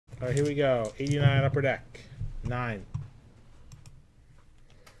All right, here we go. 89 upper deck. 9.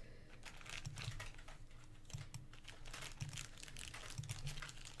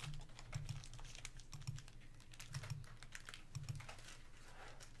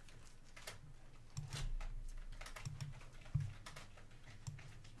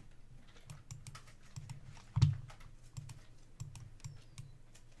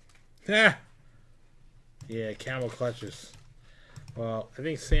 Yeah. Yeah, camel clutches. Well, I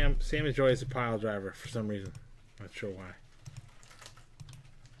think Sam enjoys a pile driver for some reason. Not sure why.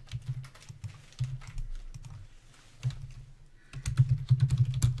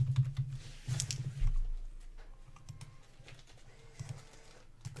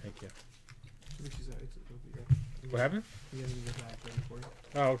 Thank you. What happened?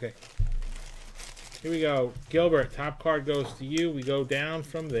 Oh, okay. Here we go. Gilbert, top card goes to you. We go down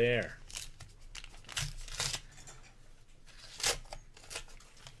from there.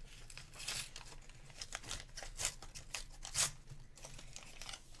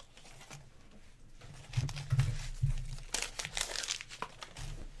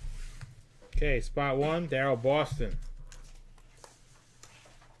 Okay, spot 1, Daryl Boston.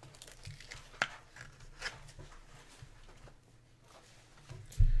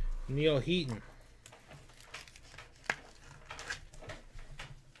 Neil Heaton.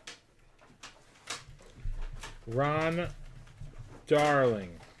 Ron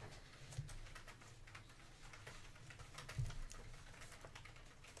Darling.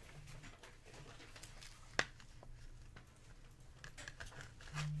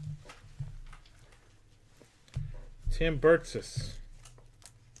 Tim Burtsis.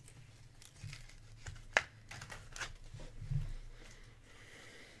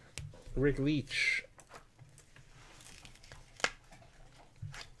 Rick Leach.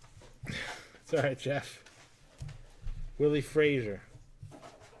 It's alright, Jeff. Willie Frazier.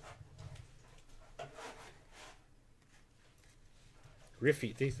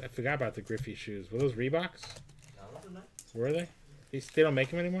 Griffey. I forgot about the Griffey shoes. Were those Reeboks? No, those are nice. Were they? They don't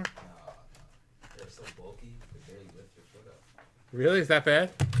make them anymore? No. They're so bulky, they barely lift your foot up. Really? Is that bad?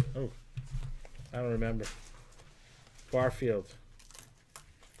 Oh. I don't remember. Barfield.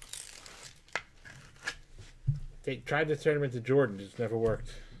 They tried to turn him into Jordan. It just never worked.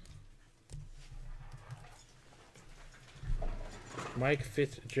 Mike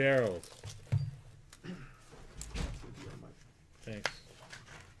Fitzgerald. Thanks.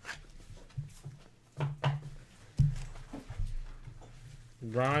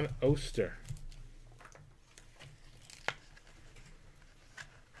 Ron Oster.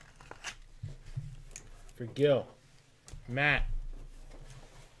 For Gil. Matt.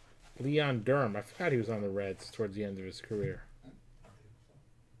 Leon Durham. I forgot he was on the Reds towards the end of his career.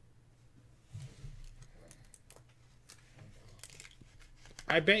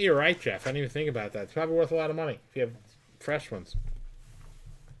 I bet you're right, Jeff. I didn't even think about that. It's probably worth a lot of money if you have fresh ones.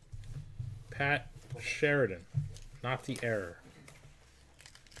 Pat Sheridan. Not the error.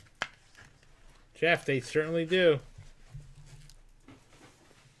 Jeff, they certainly do.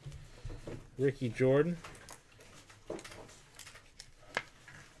 Ricky Jordan.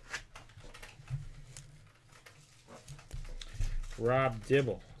 Rob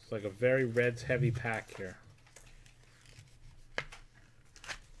Dibble. It's like a very Reds heavy pack here.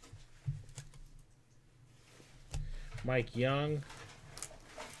 Mike Young.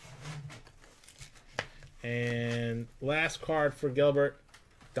 And last card for Gilbert,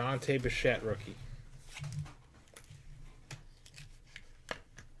 Dante Bichette, rookie.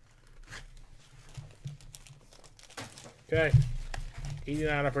 Okay.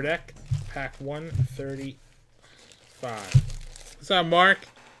 89 upper deck. Pack 135. What's up, Mark?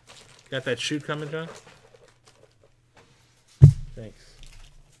 Got that shoot coming, John? Thanks.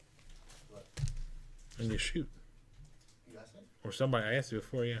 What? And you shoot. You asked me? Or somebody. I asked you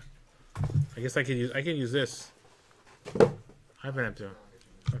before, yeah. I guess I could use this. I've been up to.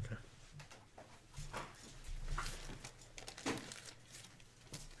 Okay.